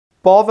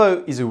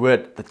Parvo is a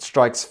word that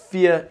strikes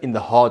fear in the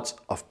hearts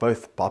of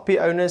both puppy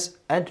owners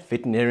and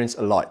veterinarians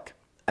alike,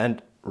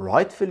 and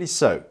rightfully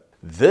so.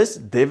 This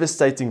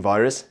devastating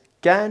virus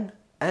can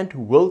and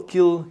will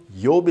kill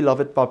your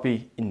beloved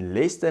puppy in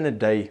less than a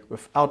day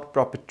without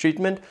proper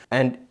treatment,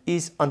 and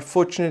is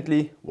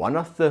unfortunately one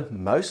of the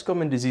most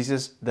common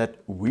diseases that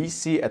we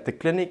see at the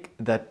clinic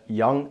that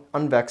young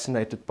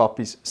unvaccinated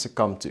puppies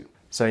succumb to.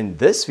 So in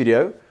this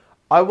video,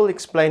 I will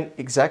explain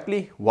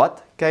exactly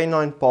what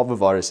canine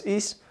parvovirus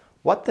is,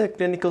 what the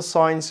clinical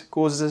signs,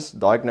 causes,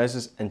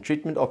 diagnosis and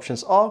treatment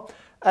options are,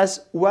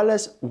 as well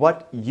as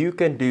what you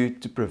can do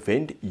to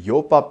prevent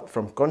your pup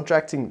from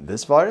contracting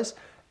this virus,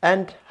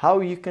 and how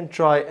you can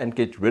try and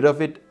get rid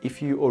of it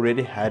if you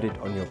already had it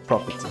on your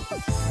property.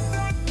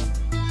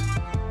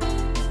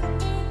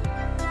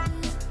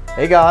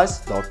 Hey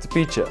guys,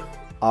 Dogtorpete here.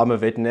 I'm a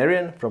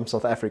veterinarian from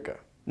South Africa.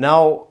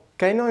 Now,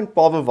 canine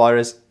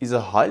parvovirus is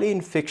a highly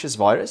infectious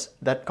virus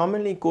that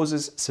commonly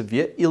causes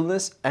severe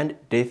illness and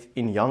death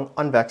in young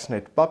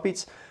unvaccinated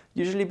puppies,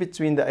 usually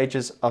between the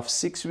ages of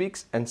 6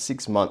 weeks and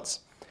 6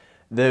 months.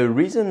 The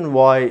reason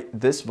why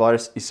this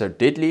virus is so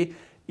deadly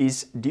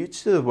is due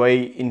to the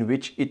way in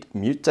which it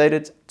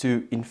mutated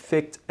to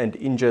infect and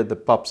injure the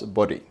pup's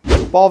body.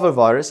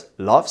 Parvovirus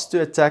loves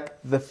to attack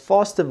the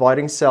fast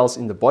dividing cells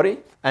in the body,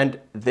 and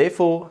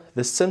therefore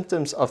the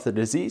symptoms of the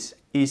disease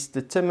is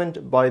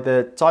determined by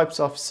the types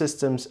of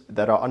systems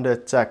that are under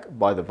attack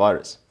by the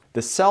virus.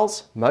 The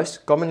cells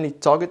most commonly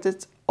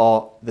targeted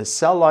are the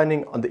cell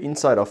lining on the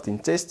inside of the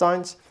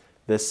intestines,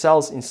 the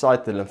cells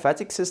inside the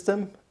lymphatic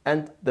system,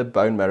 and the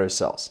bone marrow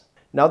cells.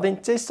 Now, the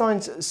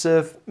intestines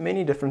serve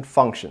many different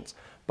functions,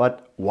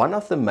 but one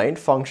of the main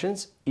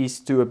functions is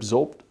to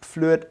absorb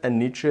fluid and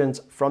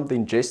nutrients from the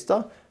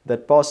ingesta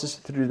that passes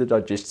through the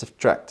digestive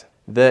tract.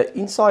 The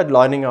inside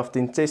lining of the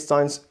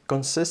intestines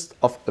consists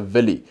of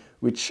villi,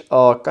 which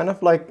are kind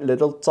of like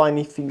little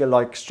tiny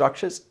finger-like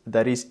structures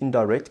that is in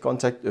direct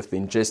contact with the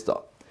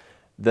ingesta.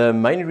 The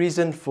main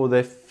reason for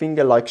the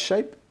finger-like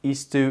shape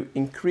is to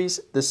increase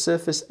the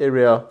surface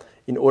area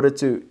in order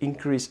to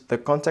increase the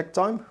contact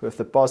time with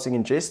the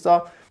passing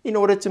ingesta, in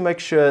order to make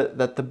sure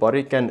that the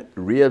body can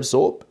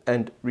reabsorb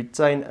and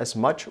retain as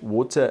much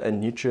water and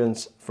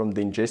nutrients from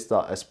the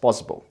ingesta as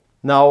possible.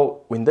 Now,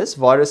 when this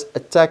virus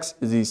attacks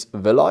these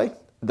villi,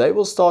 they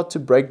will start to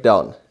break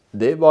down,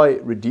 thereby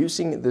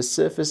reducing the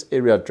surface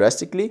area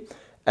drastically,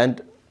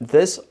 and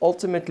this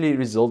ultimately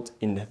results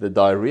in the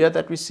diarrhea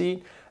that we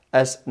see,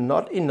 as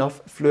not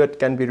enough fluid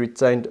can be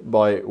retained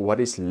by what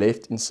is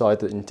left inside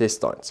the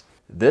intestines.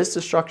 This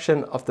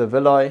destruction of the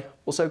villi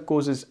also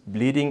causes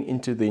bleeding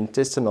into the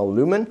intestinal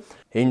lumen,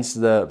 hence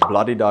the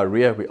bloody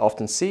diarrhea we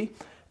often see,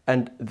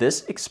 and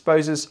this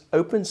exposes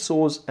open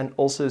sores and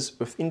ulcers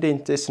within the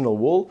intestinal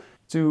wall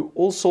to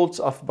all sorts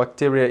of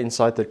bacteria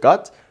inside the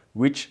gut,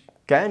 which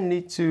can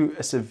lead to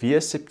a severe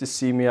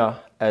septicemia,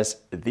 as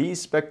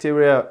these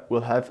bacteria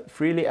will have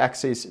freely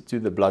access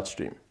to the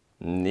bloodstream.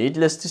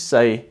 Needless to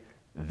say,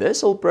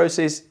 this whole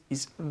process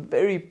is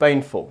very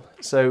painful,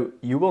 so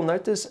you will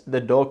notice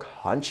the dog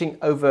hunching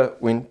over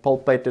when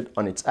palpated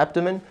on its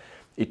abdomen.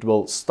 It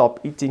will stop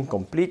eating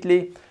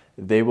completely.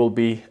 There will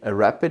be a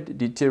rapid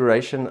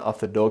deterioration of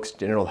the dog's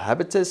general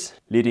habitus,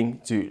 leading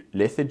to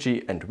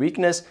lethargy and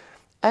weakness,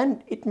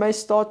 and it may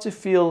start to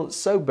feel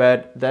so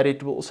bad that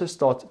it will also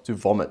start to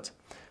vomit.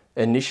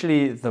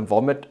 Initially, the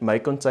vomit may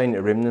contain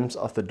remnants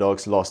of the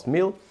dog's last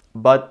meal,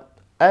 but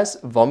as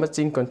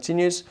vomiting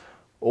continues,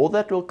 all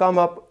that will come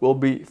up will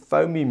be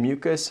foamy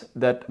mucus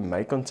that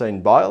may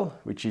contain bile,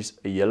 which is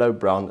a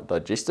yellow-brown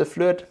digestive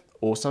fluid,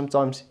 or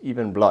sometimes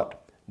even blood.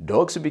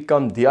 Dogs who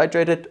become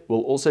dehydrated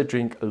will also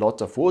drink a lot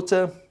of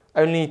water,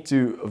 only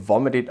to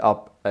vomit it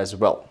up as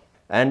well.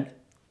 And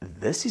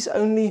this is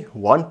only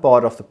one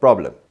part of the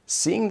problem.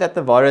 Seeing that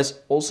the virus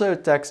also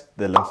attacks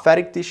the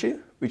lymphatic tissue,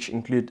 which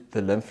include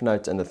the lymph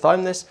nodes and the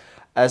thymus,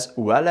 as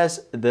well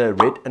as the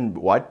red and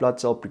white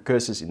blood cell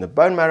precursors in the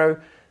bone marrow,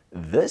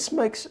 this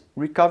makes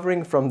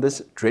recovering from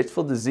this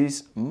dreadful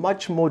disease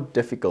much more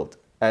difficult,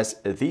 as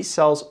these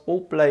cells all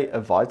play a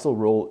vital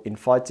role in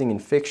fighting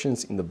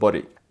infections in the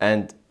body.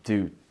 And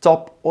to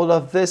top all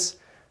of this,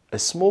 a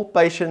small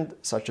patient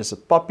such as a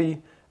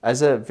puppy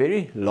has a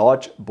very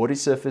large body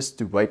surface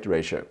to weight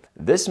ratio.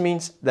 This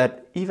means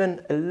that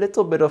even a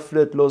little bit of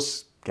fluid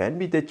loss can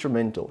be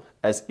detrimental,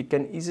 as it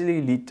can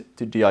easily lead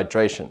to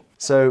dehydration.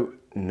 So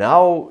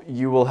now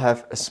you will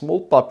have a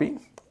small puppy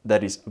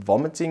that is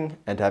vomiting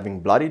and having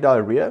bloody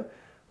diarrhea,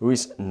 who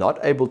is not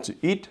able to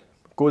eat,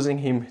 causing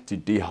him to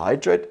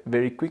dehydrate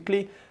very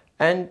quickly,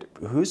 and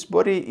whose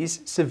body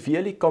is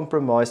severely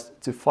compromised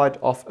to fight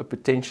off a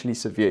potentially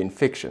severe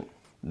infection.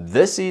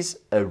 This is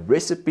a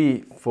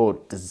recipe for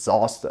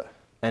disaster,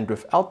 and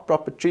without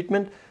proper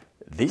treatment,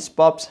 these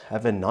pups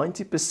have a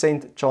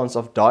 90% chance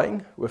of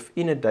dying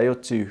within a day or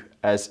two,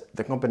 as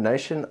the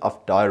combination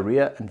of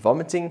diarrhea and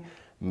vomiting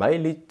may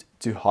lead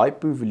to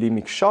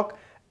hypovolemic shock,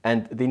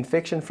 and the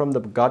infection from the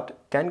gut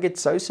can get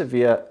so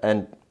severe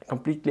and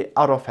completely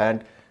out of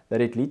hand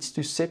that it leads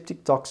to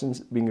septic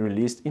toxins being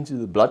released into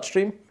the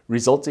bloodstream,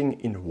 resulting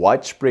in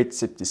widespread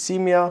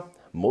septicemia,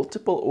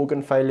 multiple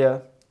organ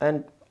failure,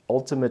 and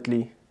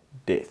ultimately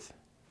death.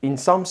 In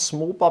some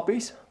small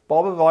puppies,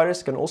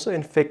 parvovirus can also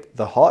infect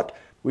the heart,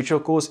 which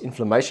will cause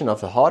inflammation of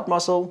the heart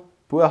muscle,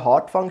 poor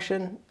heart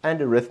function, and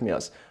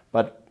arrhythmias,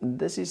 but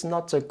this is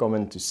not so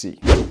common to see.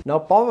 Now,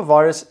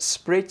 parvovirus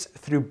spreads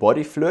through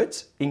body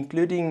fluids,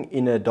 including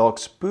in a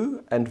dog's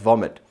poo and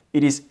vomit.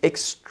 It is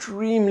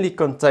extremely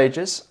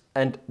contagious,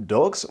 and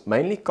dogs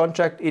mainly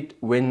contract it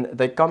when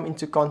they come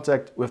into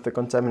contact with the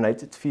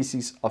contaminated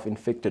feces of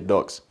infected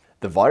dogs.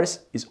 The virus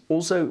is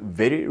also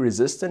very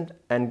resistant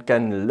and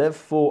can live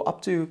for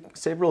up to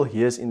several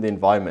years in the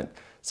environment,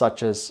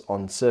 such as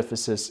on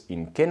surfaces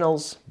in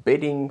kennels,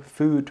 bedding,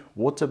 food,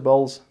 water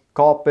bowls,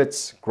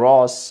 carpets,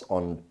 grass,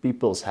 on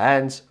people's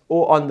hands,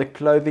 or on the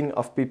clothing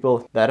of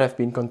people that have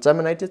been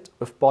contaminated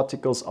with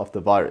particles of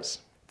the virus.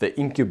 The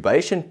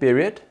incubation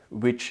period,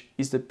 which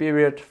is the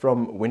period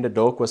from when the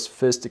dog was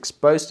first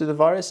exposed to the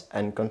virus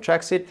and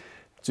contracts it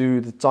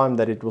to the time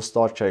that it will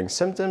start showing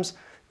symptoms,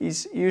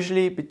 is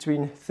usually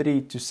between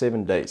 3 to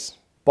 7 days.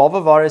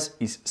 Parvovirus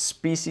is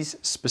species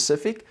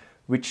specific,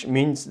 which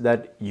means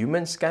that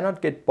humans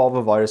cannot get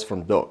parvovirus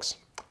from dogs.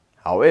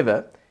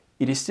 However,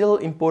 it is still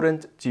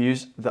important to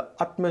use the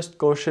utmost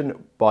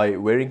caution by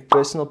wearing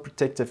personal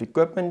protective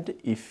equipment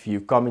if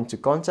you come into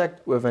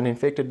contact with an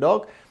infected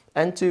dog,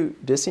 and to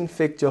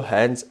disinfect your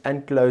hands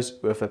and clothes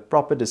with a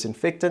proper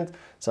disinfectant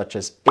such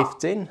as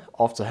F10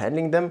 after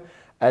handling them,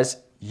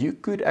 as you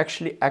could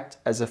actually act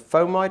as a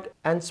fomite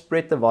and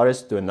spread the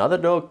virus to another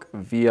dog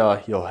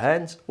via your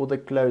hands or the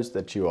clothes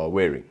that you are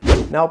wearing.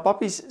 Now,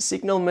 puppies'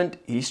 signalment,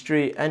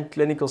 history, and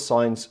clinical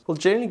signs will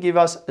generally give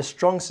us a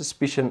strong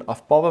suspicion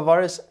of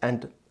parvovirus,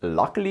 and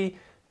luckily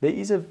there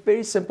is a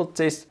very simple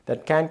test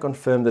that can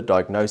confirm the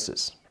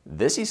diagnosis.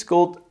 This is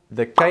called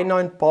the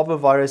Canine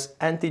Parvovirus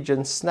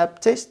Antigen Snap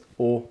Test,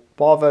 or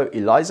Parvo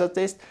ELISA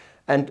test,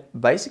 and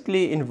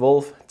basically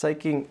involve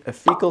taking a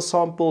fecal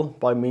sample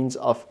by means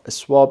of a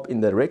swab in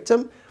the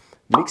rectum,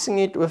 mixing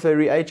it with a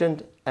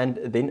reagent, and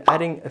then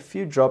adding a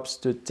few drops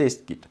to a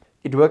test kit.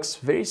 It works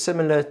very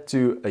similar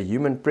to a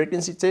human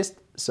pregnancy test,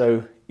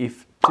 so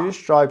if 2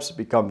 stripes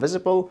become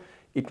visible,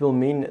 it will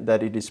mean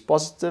that it is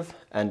positive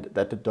and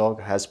that the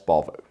dog has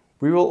parvo.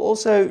 We will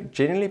also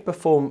generally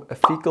perform a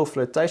fecal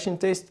flotation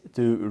test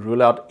to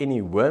rule out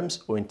any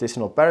worms or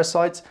intestinal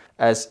parasites,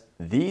 as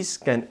these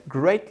can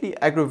greatly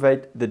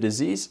aggravate the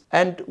disease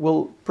and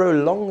will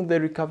prolong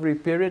the recovery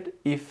period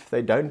if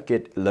they don't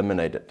get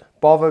eliminated.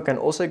 Parvo can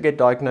also get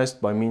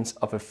diagnosed by means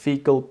of a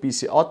fecal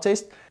PCR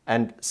test,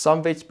 and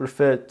some vets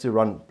prefer to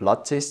run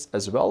blood tests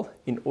as well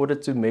in order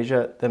to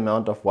measure the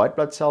amount of white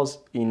blood cells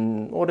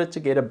in order to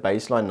get a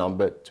baseline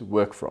number to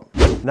work from.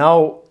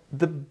 Now,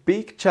 the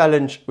big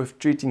challenge with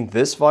treating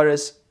this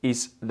virus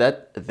is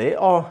that there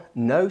are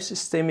no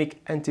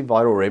systemic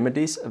antiviral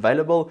remedies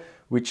available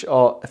which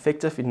are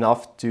effective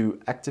enough to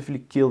actively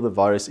kill the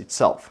virus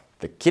itself.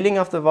 The killing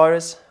of the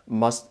virus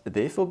must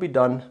therefore be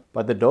done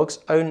by the dog's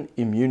own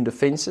immune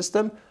defense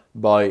system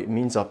by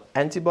means of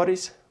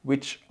antibodies,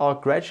 which are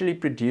gradually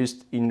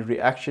produced in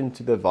reaction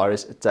to the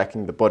virus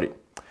attacking the body.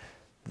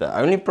 The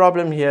only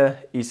problem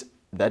here is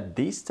that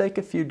these take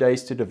a few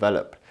days to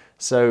develop.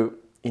 So,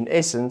 in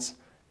essence,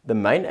 the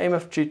main aim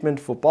of treatment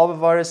for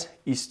parvovirus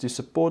is to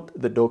support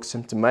the dog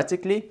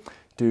symptomatically,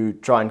 to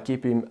try and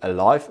keep him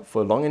alive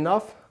for long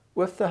enough,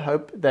 with the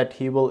hope that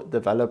he will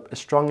develop a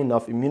strong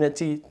enough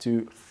immunity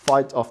to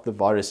fight off the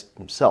virus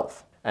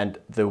himself. And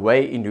the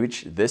way in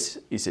which this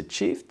is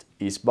achieved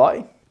is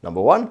by,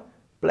 number 1,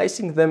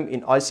 placing them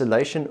in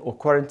isolation or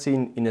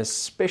quarantine in a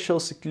special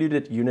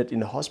secluded unit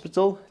in a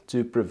hospital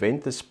to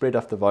prevent the spread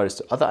of the virus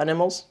to other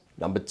animals.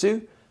 Number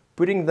 2,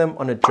 putting them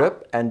on a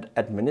drip and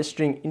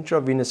administering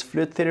intravenous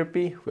fluid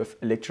therapy with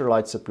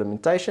electrolyte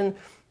supplementation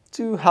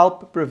to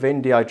help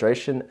prevent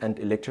dehydration and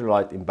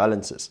electrolyte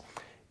imbalances.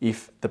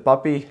 If the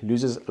puppy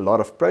loses a lot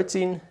of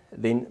protein,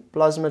 then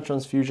plasma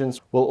transfusions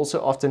will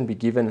also often be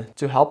given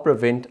to help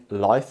prevent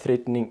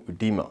life-threatening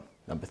edema.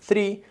 Number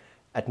 3,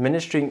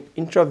 administering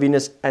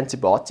intravenous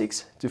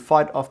antibiotics to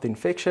fight off the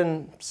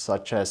infection,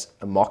 such as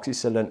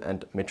amoxicillin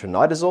and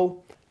metronidazole.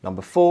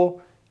 Number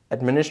 4,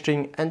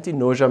 administering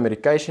anti-nausea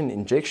medication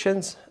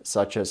injections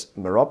such as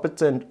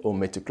meropenem or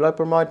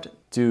metoclopramide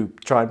to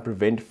try and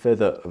prevent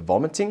further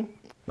vomiting.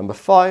 Number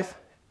 5,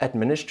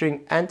 administering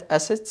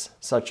antacids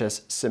such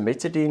as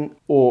cimetidine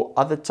or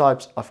other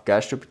types of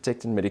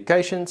gastroprotectant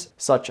medications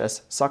such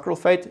as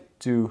sucralfate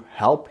to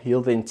help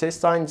heal the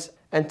intestines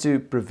and to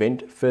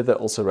prevent further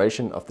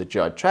ulceration of the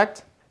GI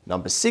tract.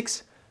 Number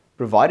 6,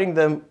 providing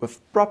them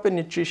with proper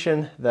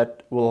nutrition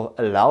that will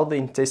allow the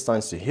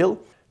intestines to heal.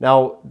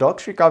 Now,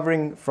 dogs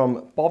recovering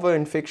from parvo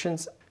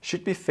infections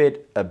should be fed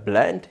a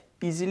bland,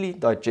 easily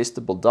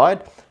digestible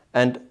diet,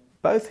 and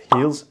both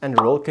Heels and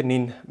Royal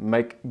Canin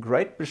make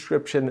great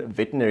prescription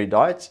veterinary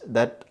diets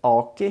that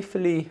are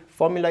carefully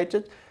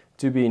formulated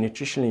to be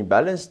nutritionally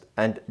balanced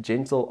and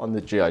gentle on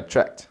the GI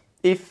tract.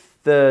 If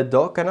the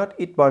dog cannot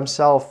eat by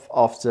himself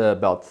after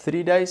about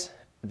 3 days,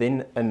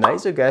 then a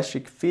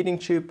nasogastric feeding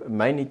tube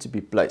may need to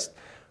be placed,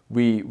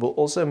 We will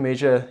also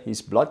measure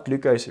his blood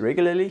glucose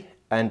regularly,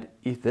 and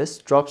if this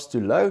drops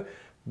too low,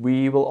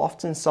 we will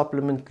often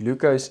supplement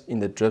glucose in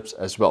the drips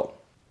as well.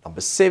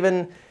 Number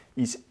 7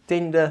 is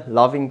tender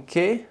loving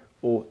care,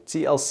 or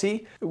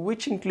TLC,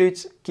 which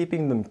includes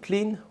keeping them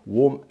clean,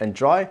 warm and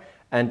dry,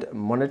 and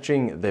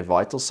monitoring their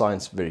vital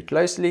signs very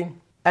closely.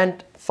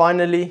 And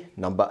finally,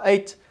 number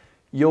 8,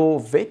 your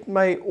vet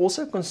may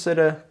also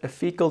consider a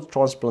fecal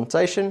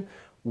transplantation,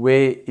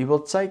 where he will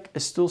take a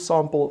stool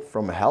sample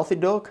from a healthy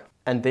dog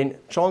and then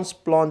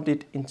transplant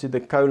it into the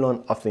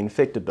colon of the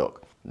infected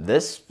dog.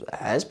 This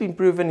has been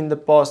proven in the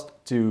past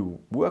to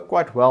work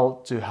quite well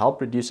to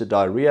help reduce the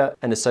diarrhea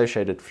and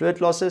associated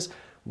fluid losses,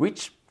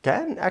 which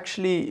can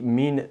actually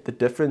mean the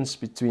difference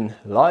between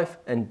life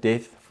and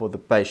death for the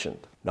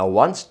patient. Now,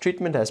 once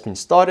treatment has been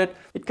started,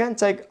 it can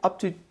take up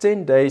to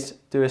 10 days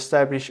to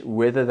establish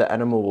whether the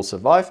animal will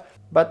survive,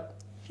 but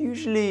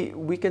usually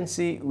we can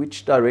see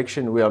which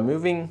direction we are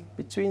moving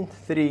between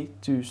 3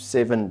 to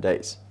 7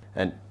 days.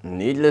 And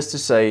needless to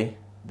say,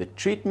 the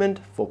treatment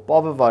for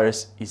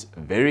parvovirus is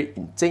very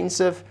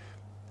intensive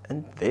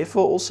and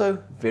therefore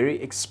also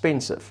very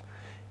expensive.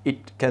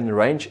 It can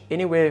range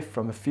anywhere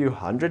from a few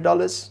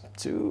 $100s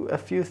to a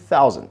few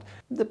thousand,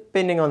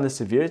 depending on the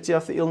severity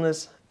of the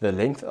illness, the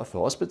length of the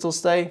hospital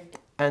stay,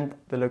 and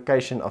the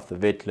location of the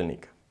vet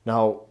clinic.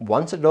 Now,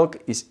 once a dog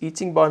is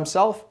eating by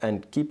himself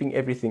and keeping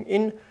everything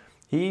in,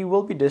 he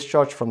will be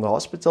discharged from the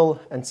hospital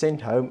and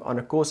sent home on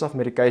a course of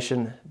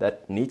medication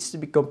that needs to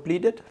be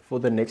completed for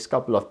the next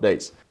couple of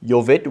days.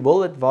 Your vet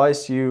will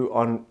advise you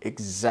on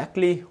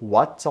exactly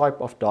what type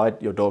of diet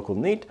your dog will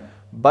need,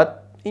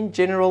 but in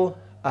general,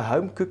 a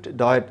home-cooked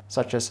diet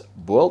such as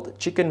boiled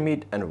chicken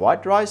meat and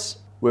white rice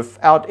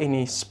without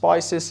any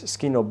spices,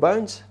 skin or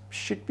bones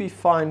should be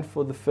fine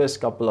for the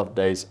first couple of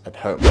days at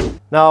home.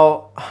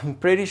 Now, I'm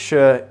pretty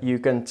sure you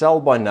can tell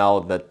by now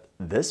that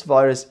this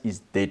virus is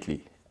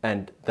deadly,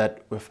 and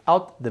that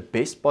without the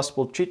best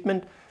possible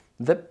treatment,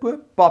 the poor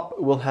pup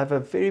will have a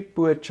very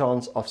poor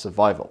chance of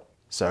survival.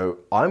 So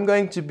I'm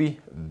going to be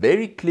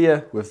very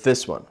clear with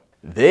this one.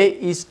 There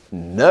is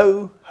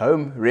no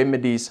home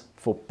remedies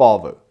for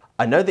parvo.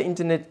 I know the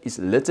internet is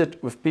littered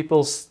with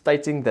people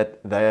stating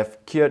that they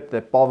have cured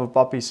their parvo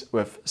puppies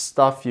with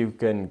stuff you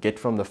can get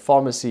from the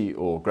pharmacy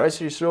or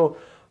grocery store,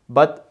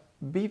 but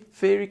be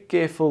very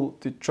careful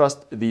to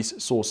trust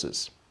these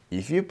sources.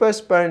 If you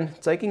postpone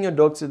taking your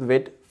dog to the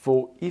vet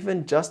for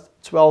even just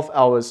 12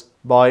 hours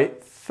by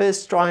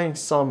first trying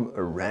some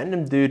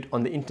random dude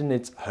on the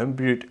internet's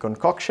homebrewed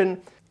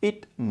concoction,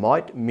 it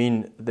might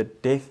mean the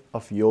death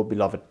of your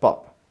beloved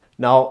pup.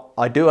 Now,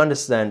 I do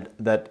understand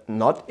that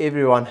not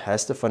everyone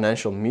has the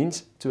financial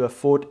means to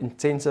afford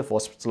intensive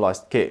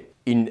hospitalized care.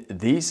 In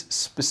these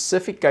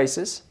specific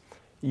cases,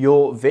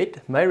 your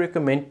vet may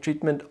recommend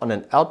treatment on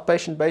an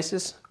outpatient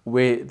basis,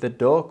 where the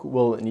dog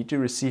will need to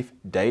receive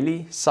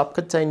daily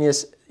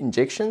subcutaneous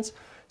injections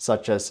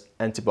such as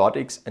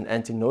antibiotics and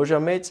anti-nausea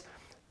meds,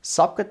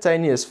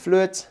 subcutaneous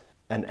fluids,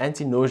 an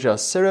anti-nausea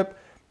syrup,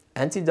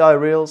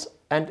 antidiarrheals,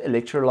 and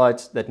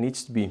electrolytes that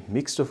needs to be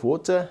mixed with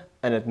water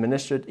and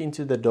administered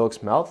into the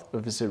dog's mouth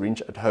with a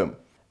syringe at home.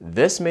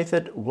 This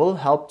method will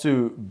help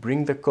to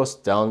bring the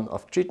cost down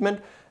of treatment,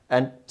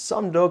 and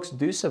some dogs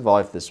do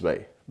survive this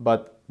way,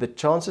 but the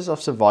chances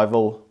of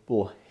survival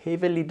will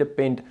heavily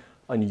depend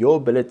on your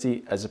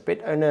ability as a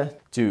pet owner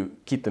to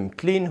keep them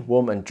clean,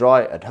 warm and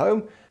dry at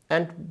home,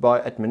 and by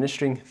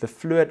administering the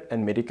fluid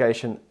and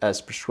medication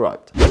as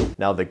prescribed.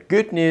 Now, the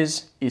good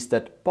news is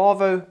that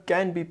parvo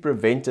can be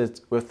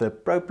prevented with the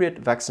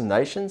appropriate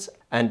vaccinations,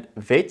 and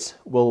vets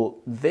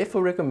will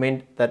therefore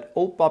recommend that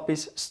all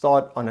puppies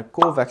start on a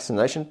core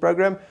vaccination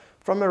program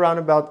from around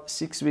about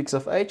 6 weeks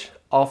of age,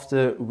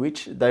 after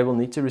which they will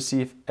need to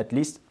receive at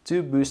least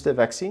 2 booster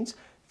vaccines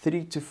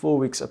 3 to 4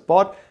 weeks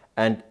apart,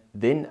 and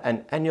then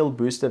an annual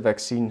booster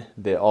vaccine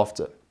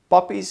thereafter.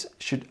 Puppies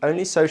should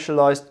only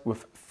socialize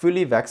with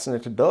fully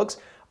vaccinated dogs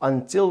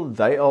until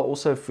they are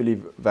also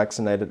fully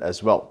vaccinated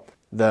as well.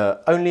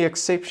 The only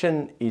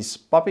exception is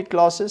puppy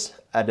classes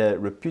at a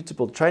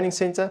reputable training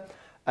center,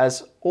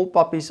 as all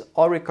puppies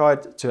are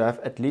required to have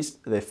at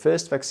least their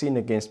first vaccine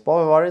against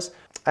parvovirus,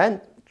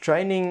 and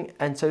training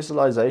and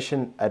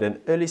socialization at an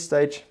early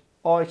stage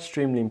are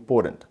extremely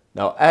important.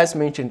 Now, as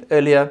mentioned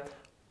earlier,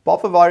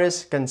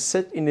 parvovirus can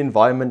sit in the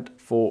environment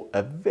for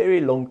a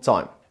very long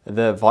time.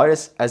 The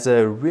virus has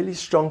a really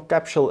strong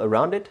capsule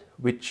around it,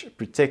 which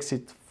protects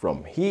it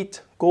from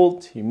heat,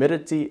 cold,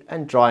 humidity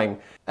and drying,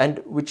 and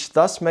which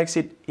thus makes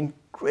it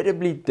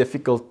incredibly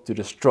difficult to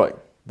destroy.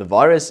 The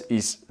virus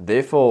is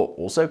therefore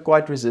also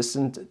quite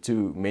resistant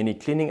to many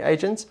cleaning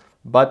agents,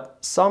 but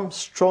some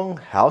strong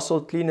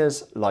household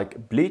cleaners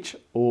like bleach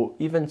or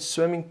even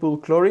swimming pool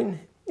chlorine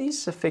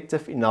is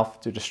effective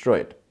enough to destroy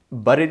it.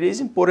 But it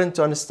is important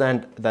to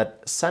understand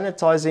that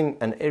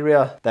sanitizing an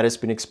area that has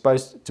been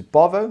exposed to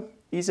parvo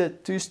is a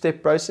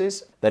two-step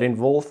process that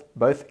involves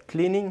both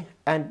cleaning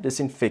and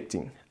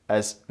disinfecting,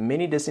 as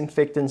many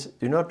disinfectants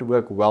do not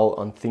work well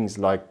on things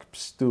like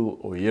stool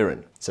or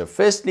urine. So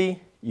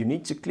firstly, you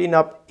need to clean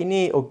up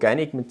any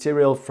organic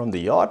material from the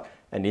yard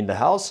and in the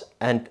house,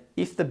 and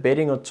if the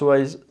bedding or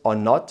toys are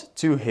not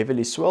too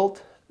heavily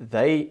swelled,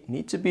 they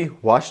need to be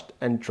washed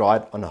and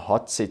dried on a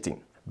hot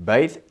setting.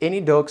 Bathe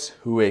any dogs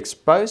who were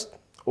exposed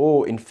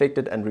or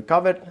infected and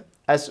recovered,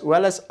 as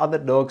well as other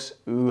dogs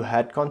who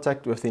had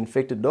contact with the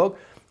infected dog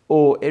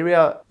or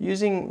area,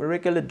 using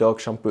regular dog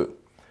shampoo.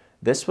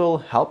 This will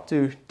help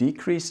to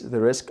decrease the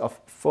risk of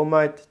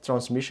fomite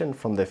transmission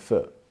from their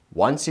fur.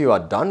 Once you are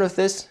done with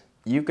this,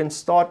 you can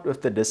start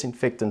with the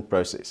disinfectant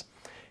process.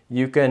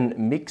 You can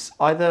mix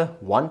either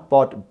 1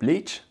 part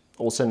bleach,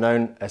 also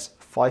known as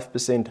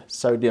 5%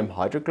 sodium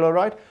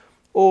hydrochloride,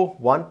 or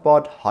 1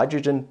 part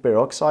hydrogen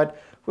peroxide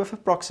with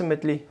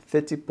approximately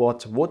 30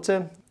 parts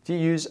water to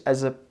use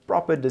as a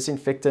proper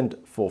disinfectant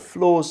for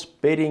floors,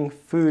 bedding,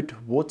 food,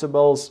 water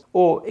bowls,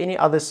 or any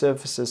other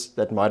surfaces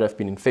that might have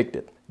been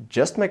infected.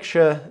 Just make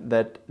sure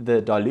that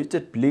the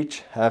diluted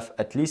bleach have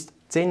at least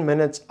 10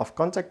 minutes of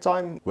contact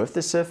time with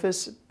the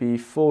surface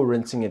before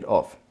rinsing it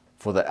off.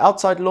 For the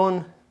outside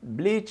lawn,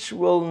 bleach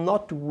will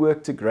not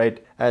work too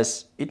great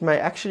as it may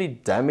actually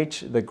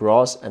damage the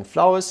grass and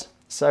flowers.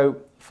 So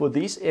for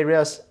these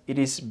areas, it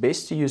is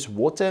best to use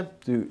water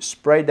to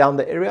spray down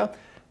the area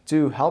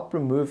to help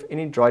remove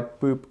any dried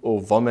poop or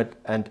vomit,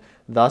 and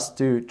thus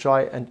to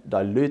try and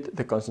dilute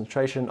the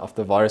concentration of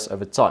the virus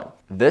over time.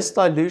 This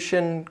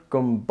dilution,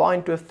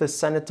 combined with the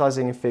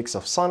sanitizing effects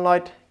of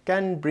sunlight,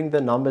 can bring the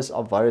numbers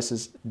of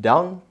viruses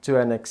down to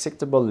an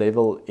acceptable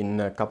level in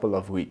a couple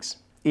of weeks.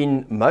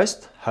 In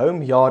most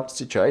home yard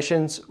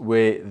situations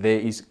where there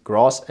is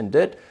grass and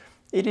dirt,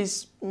 it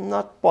is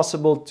not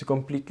possible to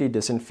completely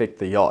disinfect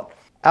the yard.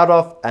 Out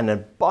of an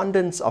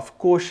abundance of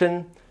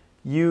caution,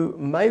 you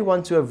may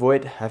want to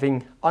avoid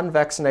having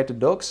unvaccinated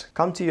dogs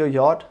come to your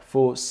yard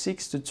for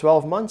 6 to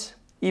 12 months,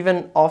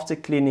 even after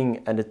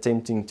cleaning and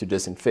attempting to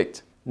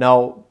disinfect.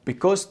 Now,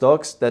 because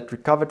dogs that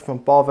recovered from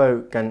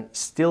Parvo can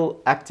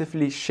still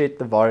actively shed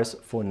the virus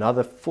for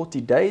another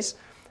 40 days,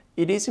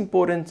 it is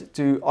important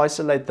to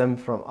isolate them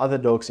from other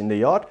dogs in the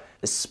yard,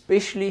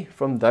 especially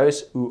from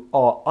those who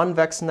are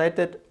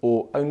unvaccinated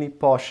or only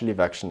partially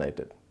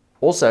vaccinated.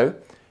 Also,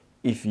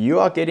 if you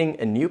are getting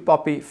a new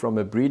puppy from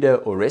a breeder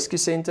or rescue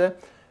center,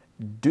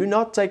 do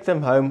not take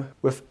them home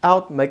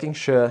without making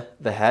sure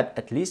they had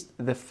at least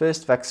the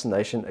first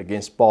vaccination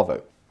against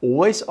Parvo.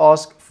 Always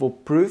ask for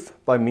proof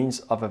by means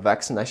of a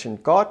vaccination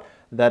card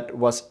that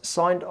was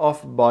signed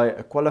off by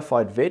a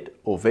qualified vet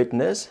or vet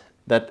nurse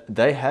that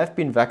they have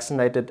been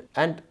vaccinated,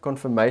 and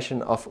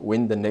confirmation of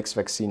when the next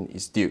vaccine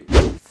is due.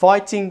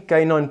 Fighting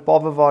canine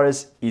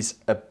parvovirus is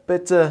a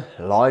bitter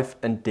life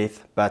and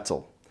death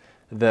battle.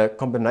 The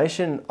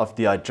combination of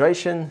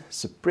dehydration,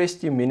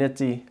 suppressed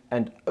immunity,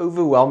 and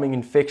overwhelming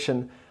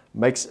infection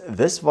makes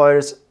this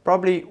virus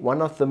probably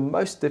one of the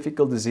most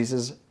difficult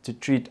diseases to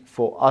treat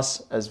for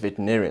us as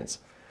veterinarians.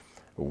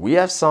 We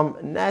have some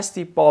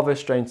nasty Parvo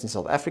strains in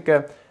South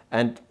Africa,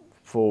 and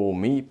for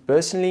me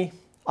personally,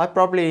 I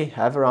probably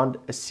have around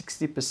a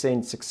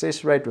 60%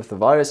 success rate with the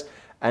virus,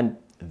 and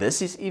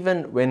this is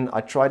even when I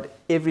tried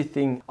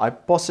everything I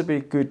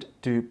possibly could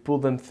to pull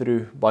them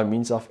through by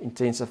means of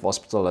intensive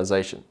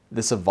hospitalization.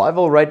 The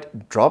survival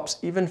rate drops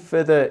even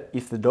further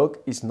if the dog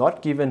is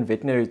not given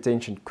veterinary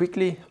attention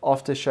quickly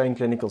after showing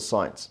clinical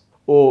signs,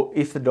 or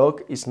if the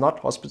dog is not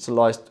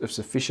hospitalized with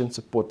sufficient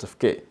supportive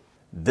care.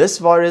 This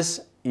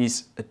virus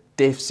is a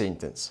death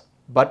sentence,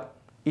 but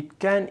it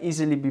can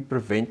easily be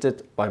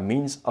prevented by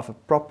means of a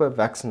proper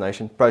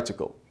vaccination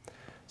protocol.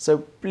 So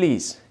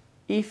please,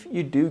 if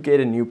you do get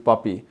a new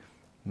puppy,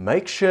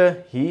 make sure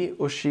he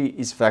or she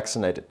is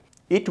vaccinated.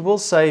 It will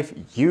save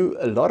you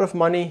a lot of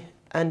money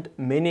and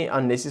many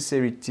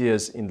unnecessary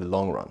tears in the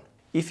long run.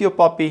 If your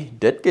puppy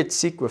did get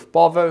sick with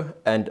Parvo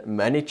and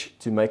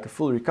managed to make a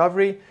full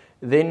recovery,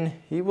 then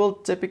he will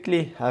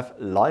typically have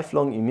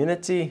lifelong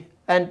immunity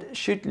and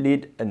should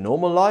lead a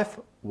normal life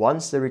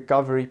once the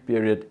recovery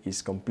period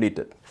is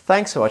completed.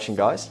 Thanks for watching,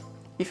 guys.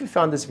 If you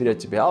found this video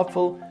to be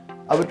helpful,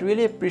 I would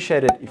really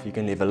appreciate it if you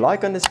can leave a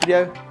like on this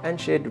video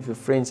and share it with your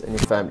friends and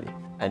your family.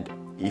 And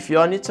if you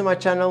are new to my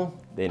channel,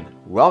 then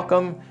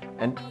welcome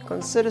and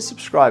consider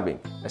subscribing,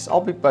 as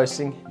I'll be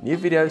posting new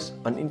videos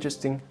on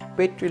interesting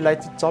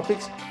pet-related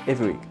topics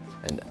every week.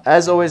 And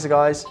as always,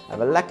 guys,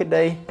 have a lucky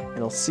day, and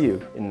I'll see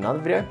you in another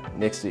video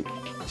next week.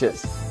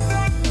 Cheers!